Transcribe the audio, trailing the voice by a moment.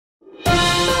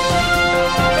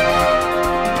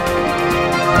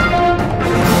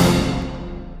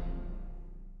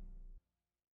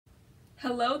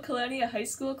Hello, Colonia High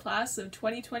School class of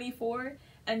 2024,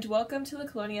 and welcome to the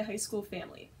Colonia High School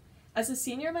family. As a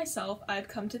senior myself, I've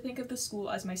come to think of the school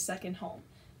as my second home.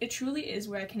 It truly is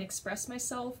where I can express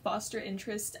myself, foster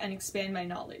interest, and expand my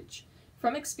knowledge.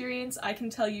 From experience, I can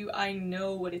tell you I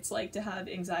know what it's like to have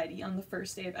anxiety on the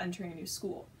first day of entering a new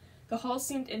school. The halls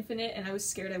seemed infinite, and I was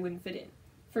scared I wouldn't fit in.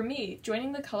 For me,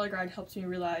 joining the color guard helped me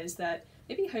realize that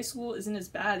maybe high school isn't as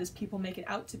bad as people make it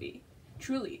out to be.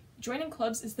 Truly, joining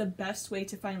clubs is the best way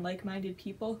to find like-minded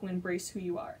people who embrace who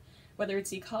you are. Whether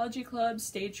it's ecology clubs,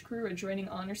 stage crew, or joining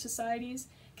honor societies,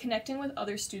 connecting with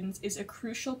other students is a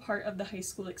crucial part of the high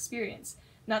school experience.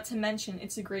 Not to mention,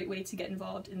 it's a great way to get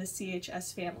involved in the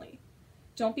CHS family.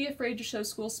 Don't be afraid to show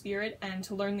school spirit and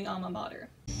to learn the alma mater.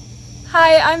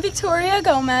 Hi, I'm Victoria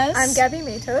Gomez. I'm Gabby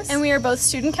Matos. And we are both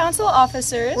student council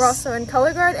officers. We're also in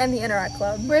Color Guard and the Interact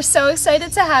Club. We're so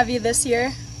excited to have you this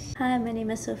year. Hi, my name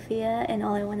is Sophia, and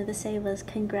all I wanted to say was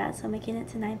congrats on making it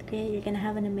to 9th grade. You're going to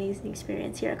have an amazing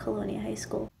experience here at Colonia High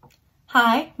School.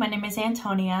 Hi, my name is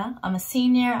Antonia. I'm a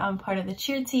senior, I'm part of the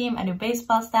cheer team, I do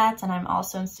baseball stats, and I'm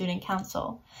also in student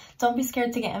council. Don't be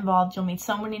scared to get involved. You'll meet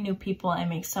so many new people and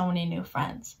make so many new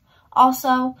friends.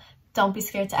 Also, don't be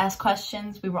scared to ask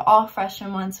questions. We were all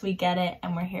freshmen once, we get it,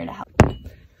 and we're here to help.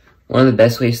 One of the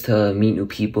best ways to meet new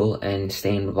people and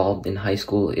stay involved in high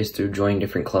school is through joining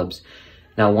different clubs.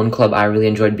 Now, one club I really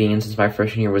enjoyed being in since my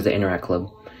freshman year was the Interact Club.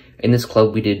 In this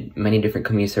club, we did many different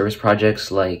community service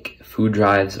projects like food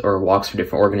drives or walks for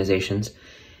different organizations.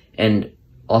 And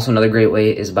also another great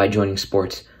way is by joining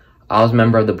sports. I was a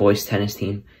member of the boys tennis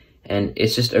team, and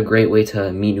it's just a great way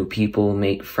to meet new people,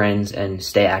 make friends, and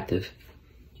stay active.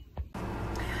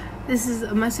 This is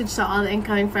a message to all the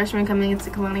incoming freshmen coming into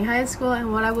Colonia High School,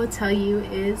 and what I will tell you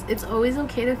is it's always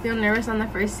okay to feel nervous on the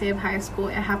first day of high school.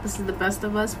 It happens to the best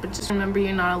of us, but just remember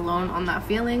you're not alone on that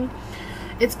feeling.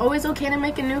 It's always okay to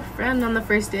make a new friend on the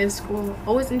first day of school.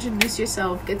 Always introduce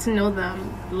yourself, get to know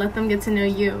them, let them get to know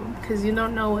you, because you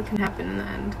don't know what can happen in the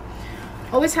end.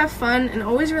 Always have fun and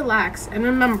always relax, and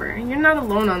remember, you're not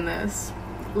alone on this,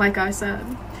 like I said.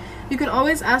 You can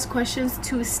always ask questions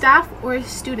to staff or a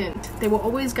student. They will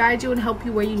always guide you and help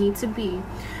you where you need to be.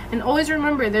 And always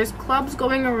remember, there's clubs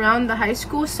going around the high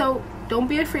school, so don't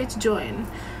be afraid to join.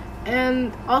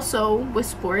 And also, with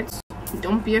sports,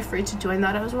 don't be afraid to join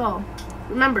that as well.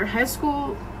 Remember, high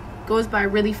school goes by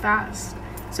really fast,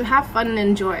 so have fun and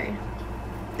enjoy.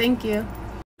 Thank you.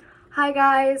 Hi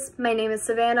guys, my name is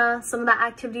Savannah. Some of the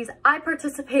activities I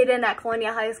participate in at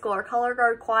Colonia High School are color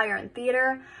guard, choir, and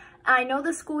theater. I know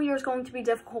the school year is going to be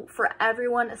difficult for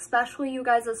everyone, especially you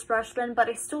guys as freshmen, but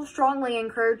I still strongly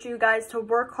encourage you guys to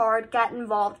work hard, get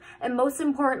involved, and most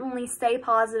importantly, stay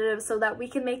positive so that we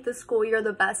can make the school year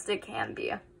the best it can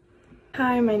be.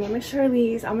 Hi, my name is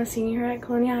Charlize. I'm a senior here at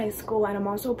Colonia High School, and I'm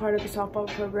also part of the softball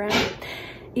program.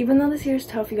 Even though this year is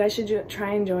tough, you guys should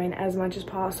try and join as much as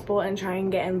possible and try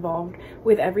and get involved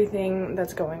with everything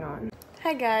that's going on.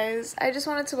 Hi guys, I just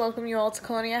wanted to welcome you all to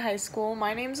Colonia High School.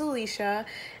 My name's Alicia,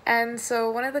 and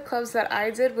so one of the clubs that I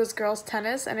did was girls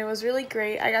tennis, and it was really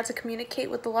great. I got to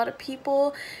communicate with a lot of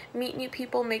people, meet new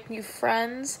people, make new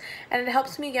friends, and it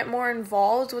helps me get more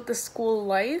involved with the school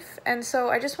life. And so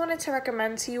I just wanted to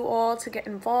recommend to you all to get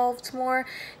involved more,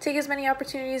 take as many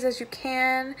opportunities as you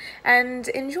can, and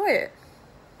enjoy it.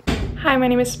 Hi, my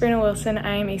name is Sabrina Wilson.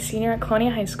 I am a senior at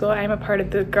Colonia High School. I am a part of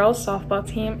the girls softball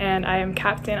team, and I am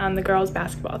captain on the girls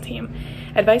basketball team.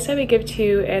 Advice I would give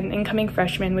to an incoming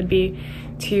freshman would be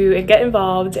to get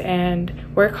involved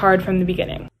and work hard from the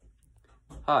beginning.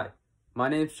 Hi, my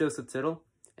name is Joseph Tittle,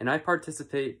 and I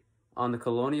participate on the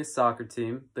Colonia soccer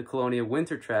team, the Colonia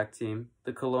winter track team,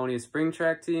 the Colonia spring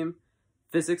track team,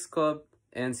 physics club,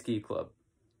 and ski club.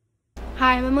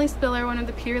 Hi, I'm Emily Spiller, one of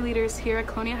the peer leaders here at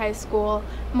Colonia High School.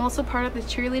 I'm also part of the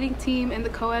cheerleading team and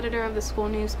the co-editor of the school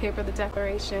newspaper, The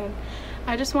Declaration.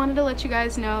 I just wanted to let you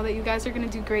guys know that you guys are going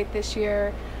to do great this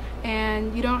year,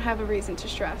 and you don't have a reason to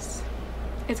stress.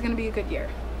 It's going to be a good year.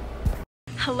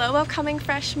 Hello, upcoming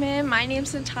freshmen. My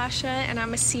name's Natasha, and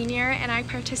I'm a senior, and I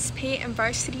participate in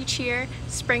varsity cheer,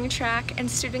 spring track, and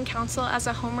student council as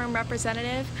a homeroom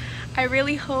representative. I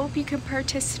really hope you can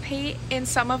participate in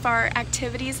some of our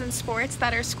activities and sports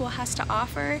that our school has to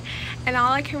offer. And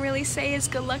all I can really say is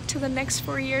good luck to the next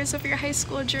 4 years of your high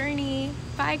school journey.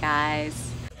 Bye,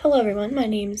 guys. Hello, everyone. My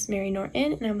name is Mary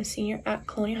Norton, and I'm a senior at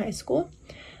Colonia High School.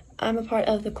 I'm a part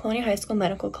of the Colonia High School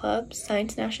Medical Club,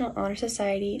 Science National Honor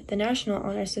Society, the National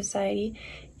Honor Society,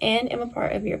 and am a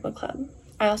part of Yearbook Club.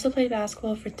 I also played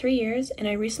basketball for 3 years, and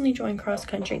I recently joined cross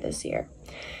country this year.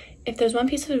 If there's one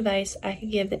piece of advice I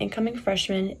could give the incoming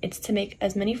freshmen, it's to make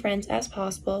as many friends as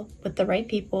possible with the right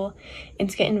people and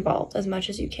to get involved as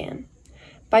much as you can.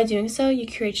 By doing so, you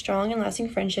create strong and lasting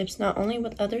friendships not only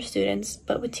with other students,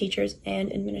 but with teachers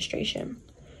and administration.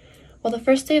 While the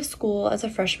first day of school as a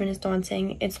freshman is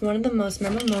daunting, it's one of the most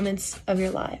memorable moments of your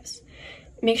lives.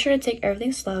 Make sure to take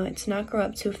everything slow and to not grow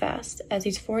up too fast, as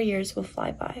these 4 years will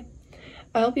fly by.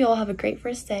 I hope you all have a great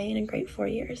first day and a great 4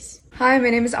 years. Hi,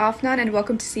 my name is Afnan and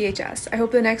welcome to CHS. I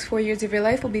hope the next 4 years of your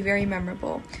life will be very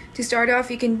memorable. To start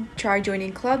off, you can try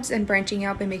joining clubs and branching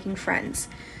out by making friends.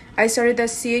 I started the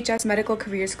CHS Medical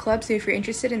Careers Club, so if you're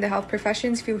interested in the health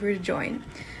professions, feel free to join.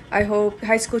 I hope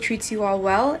high school treats you all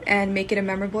well and make it a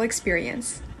memorable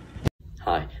experience.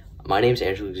 Hi, my name is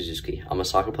Andrew Gazuski. I'm a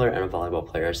soccer player and a volleyball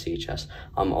player at CHS.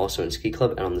 I'm also in Ski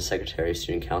Club and I'm the Secretary of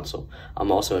Student Council.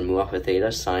 I'm also in Mu Alpha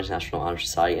Theta, Science National Honor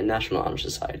Society, and National Honor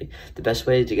Society. The best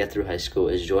way to get through high school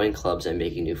is joining clubs and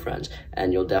making new friends,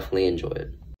 and you'll definitely enjoy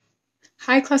it.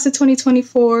 Hi, class of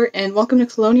 2024, and welcome to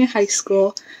Colonia High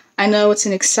School. I know it's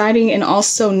an exciting and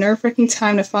also nerve-wracking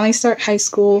time to finally start high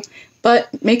school, but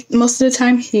make most of the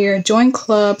time here, join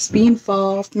clubs, be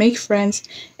involved, make friends,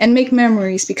 and make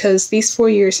memories because these 4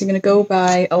 years are going to go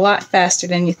by a lot faster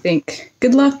than you think.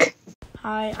 Good luck!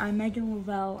 Hi, I'm Megan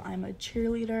Lavelle. I'm a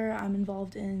cheerleader. I'm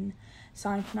involved in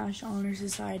Science National Honor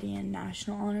Society and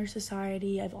National Honor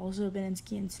Society. I've also been in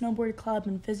Ski and Snowboard Club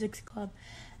and Physics Club.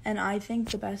 And I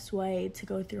think the best way to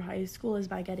go through high school is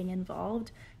by getting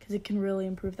involved because it can really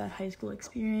improve that high school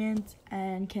experience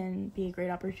and can be a great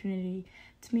opportunity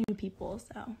to meet new people.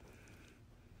 So,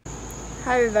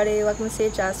 hi everybody, welcome to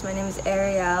CHS. My name is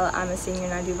Ariel. I'm a senior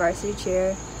and I do varsity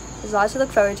cheer. There's a lot to look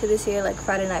forward to this year, like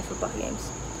Friday night football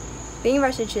games. Being in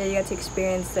varsity cheer, you get to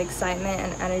experience the excitement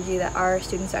and energy that our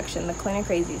student section, the Colonia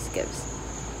Crazies,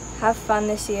 gives. Have fun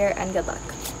this year and good luck.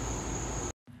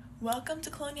 Welcome to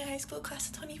Colonia High School Class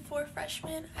of 24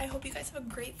 freshmen. I hope you guys have a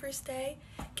great first day.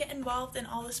 Get involved in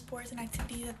all the sports and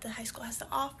activities that the high school has to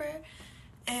offer.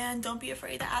 And don't be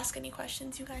afraid to ask any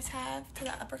questions you guys have to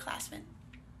the upperclassmen.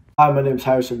 Hi, my name is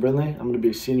Harrison Brindley. I'm going to be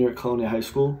a senior at Colonia High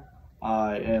School.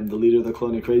 I am the leader of the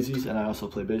Colonia Crazies and I also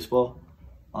play baseball.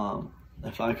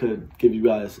 If I could give you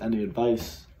guys any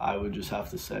advice, I would just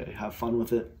have to say have fun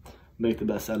with it. Make the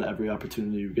best out of every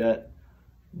opportunity you get.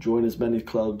 Join as many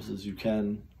clubs as you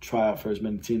can. Try out for as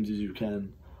many teams as you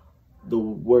can. The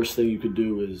worst thing you could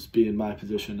do is be in my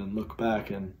position and look back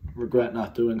and regret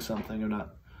not doing something or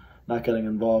not getting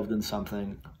involved in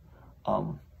something.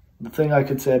 The thing I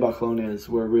could say about Colonia is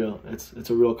we're real. It's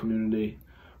a real community.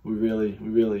 We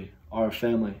really are a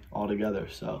family all together.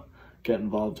 So get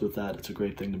involved with that. It's a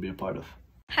great thing to be a part of.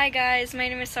 Hi guys, my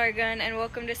name is Sargun and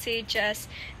welcome to CHS.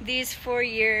 These 4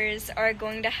 years are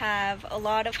going to have a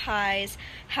lot of highs.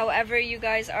 However, you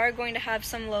guys are going to have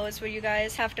some lows where you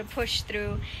guys have to push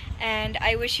through. And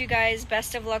I wish you guys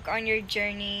best of luck on your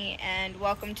journey and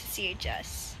welcome to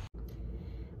CHS.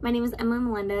 My name is Emma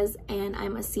Melendez and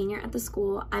I'm a senior at the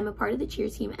school. I'm a part of the cheer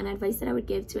team and advice that I would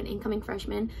give to an incoming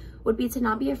freshman would be to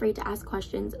not be afraid to ask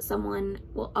questions. Someone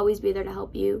will always be there to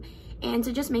help you and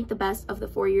to just make the best of the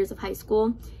 4 years of high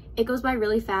school. It goes by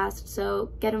really fast,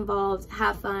 so get involved,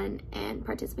 have fun, and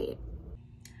participate.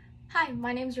 Hi,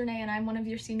 my name is Renee and I'm one of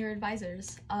your senior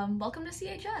advisors. Welcome to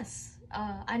CHS.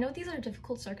 I know these are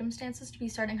difficult circumstances to be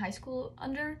starting high school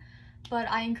under, but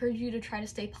I encourage you to try to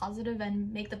stay positive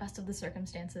and make the best of the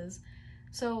circumstances.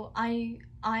 So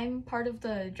I'm part of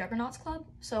the Juggernauts Club,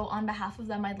 so on behalf of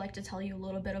them I'd like to tell you a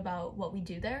little bit about what we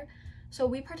do there. So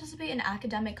we participate in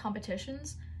academic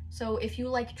competitions, so if you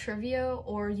like trivia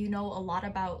or you know a lot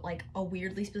about like a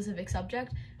weirdly specific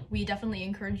subject, we definitely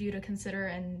encourage you to consider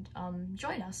and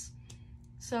join us.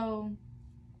 So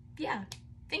yeah,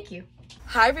 thank you.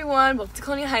 Hi everyone, welcome to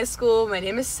Colonia High School. My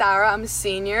name is Sarah, I'm a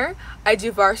senior. I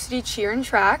do varsity cheer and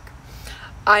track.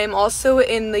 I am also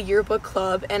in the yearbook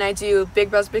club and I do Big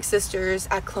Brothers Big Sisters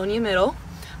at Colonia Middle.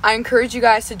 I encourage you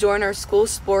guys to join our school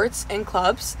sports and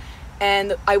clubs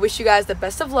and I wish you guys the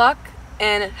best of luck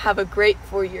and have a great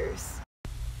 4 years.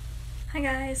 Hi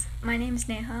guys, my name is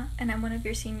Neha and I'm one of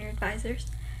your senior advisors.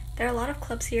 There are a lot of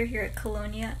clubs here at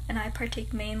Colonia and I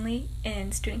partake mainly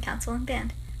in student council and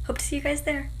band. Hope to see you guys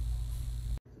there.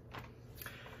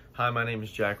 Hi, my name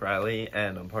is Jack Riley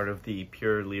and I'm part of the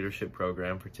Pure Leadership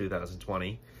Program for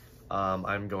 2020.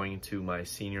 I'm going to my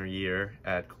senior year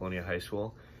at Colonia High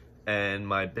School and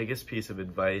my biggest piece of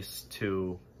advice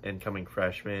to incoming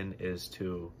freshmen is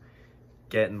to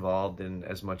get involved in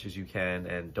as much as you can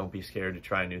and don't be scared to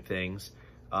try new things.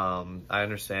 I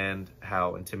understand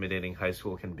how intimidating high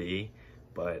school can be,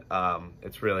 but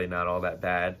it's really not all that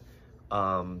bad.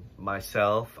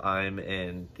 Myself, I'm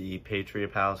in the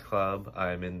Patriot Pals Club,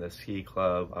 I'm in the Ski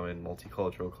Club, I'm in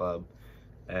Multicultural Club,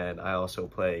 and I also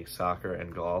play soccer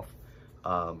and golf.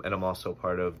 and I'm also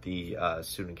part of the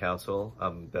student council.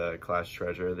 I'm the class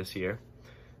treasurer this year.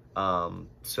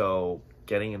 So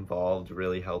getting involved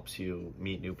really helps you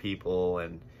meet new people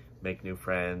and make new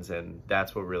friends, and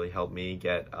that's what really helped me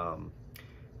get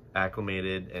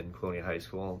acclimated in Colonia High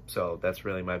School. So that's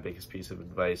really my biggest piece of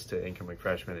advice to incoming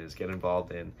freshmen, is get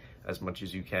involved in as much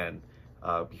as you can,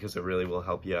 because it really will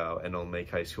help you out and it'll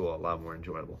make high school a lot more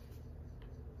enjoyable.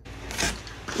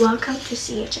 Welcome to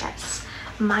CHS.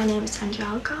 My name is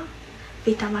Angelica.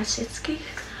 Witam was wszystkich.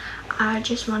 I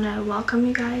just want to welcome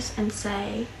you guys and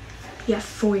say you have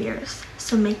 4 years,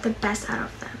 so make the best out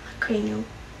of them. Create new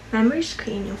memories,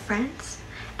 create new friends,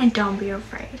 and don't be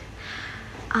afraid.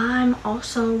 I'm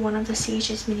also one of the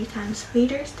CHS Many Times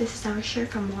leaders. This is our shirt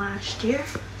from last year,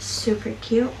 super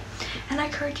cute, and I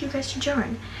encourage you guys to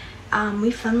join.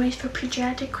 We fundraise for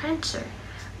pediatric cancer.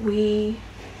 We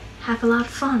have a lot of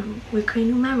fun. We create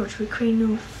new memories, we create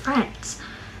new friends,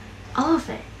 all of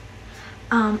it.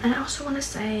 And I also want to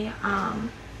say,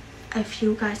 if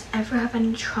you guys ever have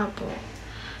any trouble,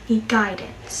 need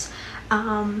guidance,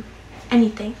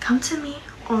 anything, come to me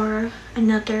or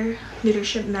another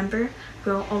leadership member.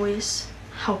 Will always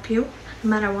help you no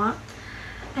matter what.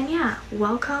 And yeah,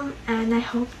 welcome, and I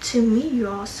hope to meet you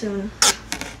all soon.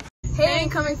 Hey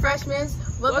incoming freshmen,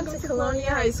 welcome to Colonia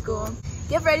High School.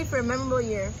 Get ready for a memorable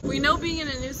year. We know being in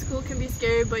a new school can be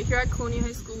scary, but here at Colonia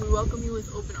High School we welcome you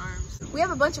with open arms. We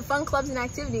have a bunch of fun clubs and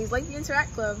activities like the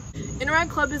Interact Club. Interact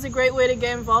Club is a great way to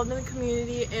get involved in the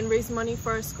community and raise money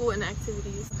for our school and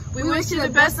activities. We wish you the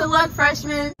best of luck,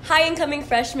 freshmen! Hi incoming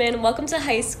freshmen, welcome to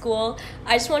high school.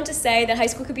 I just want to say that high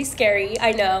school could be scary,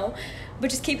 I know, but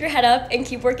just keep your head up and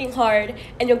keep working hard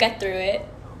and you'll get through it.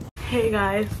 Hey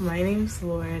guys, my name's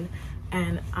Lauren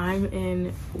and I'm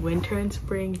in winter and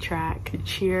spring track,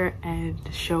 cheer, and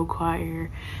show choir.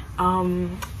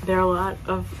 There are a lot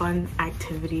of fun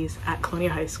activities at Colonia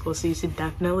High School, so you should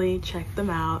definitely check them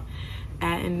out,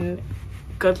 and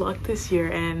good luck this year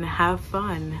and have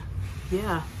fun.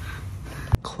 Yeah.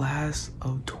 Class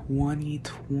of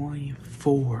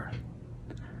 2024.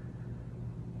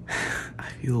 I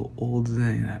feel old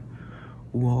saying that.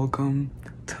 Welcome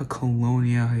to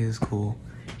Colonia High School.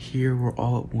 Here we're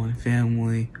all one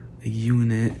family, a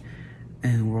unit,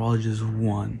 and we're all just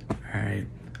one. Alright,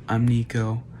 I'm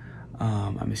Nico.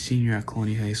 I'm a senior at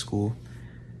Colonia High School,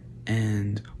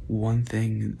 and one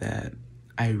thing that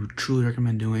I truly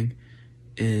recommend doing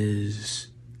is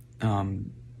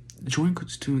join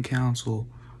student council.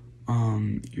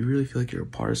 You really feel like you're a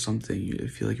part of something. You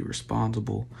feel like you're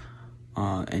responsible,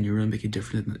 and you're really making a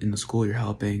difference in the school you're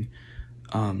helping.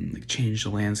 Like change the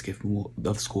landscape of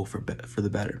the school for the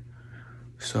better.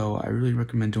 So I really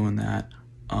recommend doing that.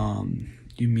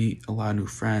 You meet a lot of new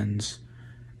friends,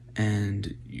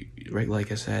 and right,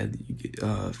 like I said, you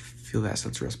feel that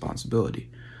sense of responsibility.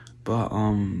 But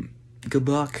good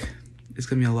luck. It's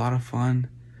gonna be a lot of fun.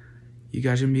 You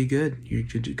guys are gonna be good. You're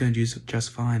gonna do just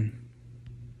fine.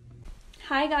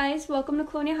 Hi guys, welcome to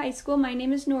Colonia High School. My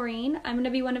name is Noreen. I'm going to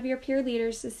be one of your peer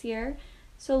leaders this year.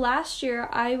 So last year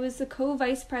I was the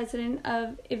co-vice president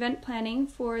of event planning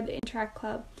for the Interact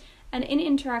Club. And in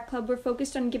Interact Club we're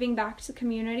focused on giving back to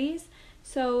communities.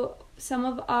 So some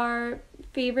of our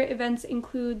favorite events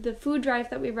include the food drive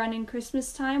that we run in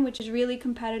Christmas time, which is really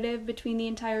competitive between the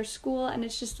entire school and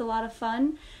it's just a lot of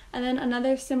fun. And then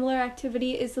another similar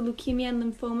activity is the Leukemia and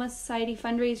Lymphoma Society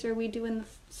fundraiser we do in the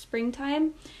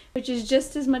springtime, which is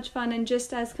just as much fun and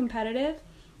just as competitive.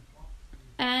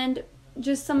 And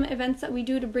just some events that we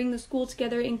do to bring the school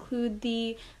together include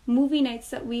the movie nights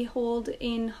that we hold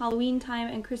in Halloween time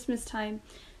and Christmas time.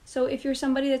 So if you're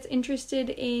somebody that's interested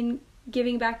in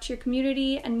giving back to your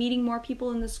community and meeting more people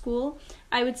in the school,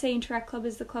 I would say Interact Club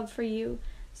is the club for you.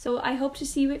 So I hope to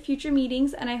see you at future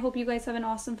meetings, and I hope you guys have an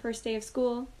awesome first day of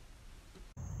school.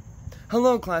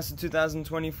 Hello class of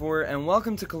 2024 and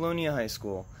welcome to Colonia High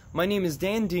School. My name is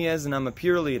Dan Diaz and I'm a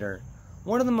peer leader.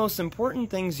 One of the most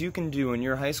important things you can do in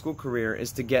your high school career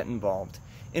is to get involved.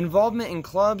 Involvement in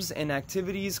clubs and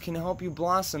activities can help you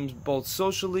blossom both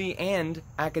socially and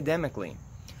academically.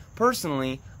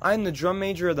 Personally, I am the drum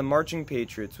major of the Marching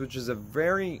Patriots, which is a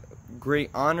very great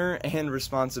honor and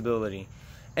responsibility.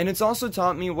 And it's also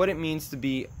taught me what it means to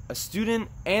be a student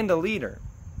and a leader.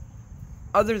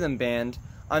 Other than band,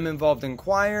 I'm involved in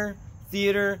choir,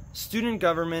 theater, student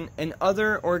government, and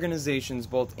other organizations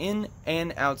both in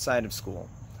and outside of school.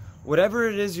 Whatever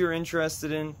it is you're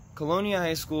interested in, Colonia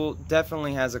High School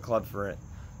definitely has a club for it.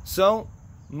 So,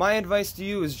 my advice to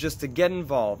you is just to get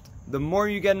involved. The more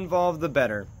you get involved, the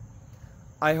better.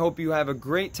 I hope you have a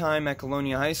great time at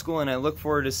Colonia High School and I look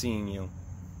forward to seeing you.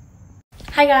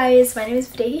 Hi guys, my name is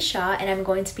Videhi Shah and I'm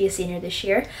going to be a senior this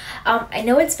year. I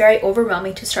know it's very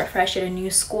overwhelming to start fresh at a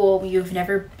new school. You've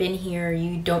never been here,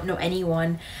 you don't know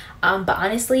anyone. But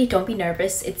honestly, don't be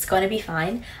nervous. It's going to be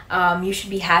fine. You should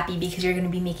be happy because you're going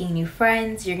to be making new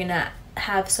friends. You're going to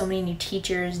have so many new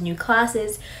teachers, new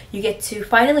classes. You get to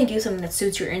finally do something that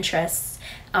suits your interests.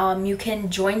 You can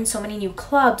join so many new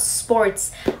clubs,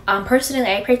 sports. Personally,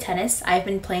 I play tennis. I've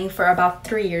been playing for about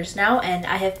 3 years now, and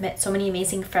I have met so many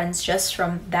amazing friends just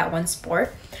from that one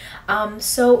sport.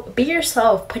 So be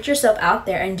yourself, put yourself out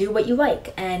there, and do what you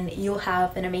like, and you'll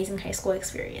have an amazing high school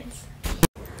experience.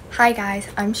 Hi guys,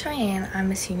 I'm Cheyenne.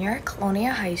 I'm a senior at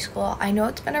Colonia High School. I know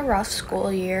it's been a rough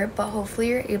school year, but hopefully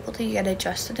you're able to get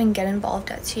adjusted and get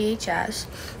involved at CHS.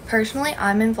 Personally,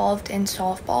 I'm involved in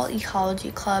softball,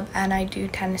 ecology club, and I do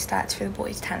tennis stats for the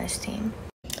boys tennis team.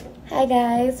 Hi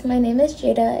guys, my name is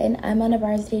Jada and I'm on a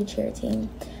varsity cheer team.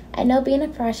 I know being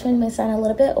a freshman may sound a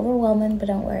little bit overwhelming, but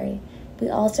don't worry. We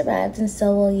all survived and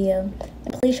so will you.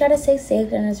 And please try to stay safe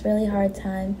during this really hard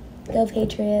time. Go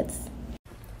Patriots!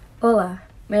 Hola.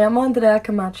 Me llamo Andrea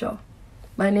Camacho.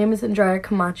 My name is Andrea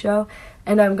Camacho,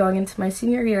 and I'm going into my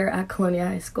senior year at Colonia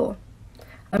High School.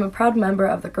 I'm a proud member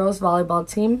of the girls volleyball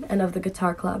team and of the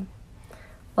guitar club.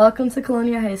 Welcome to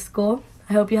Colonia High School.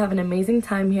 I hope you have an amazing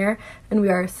time here, and we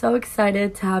are so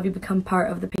excited to have you become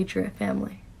part of the Patriot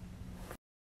family.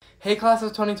 Hey class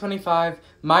of 2025,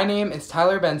 my name is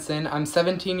Tyler Benson. I'm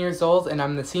 17 years old and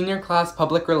I'm the senior class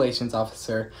public relations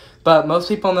officer, but most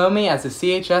people know me as the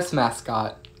CHS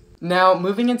mascot. Now,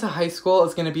 moving into high school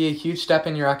is going to be a huge step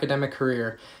in your academic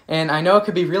career, and I know it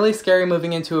could be really scary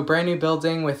moving into a brand new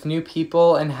building with new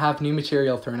people and have new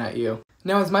material thrown at you.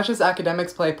 Now, as much as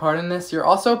academics play a part in this, you're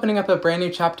also opening up a brand new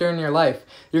chapter in your life.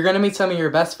 You're going to meet some of your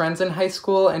best friends in high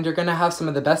school, and you're going to have some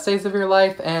of the best days of your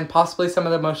life and possibly some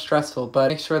of the most stressful,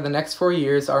 but make sure the next 4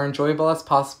 years are enjoyable as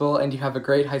possible and you have a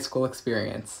great high school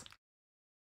experience.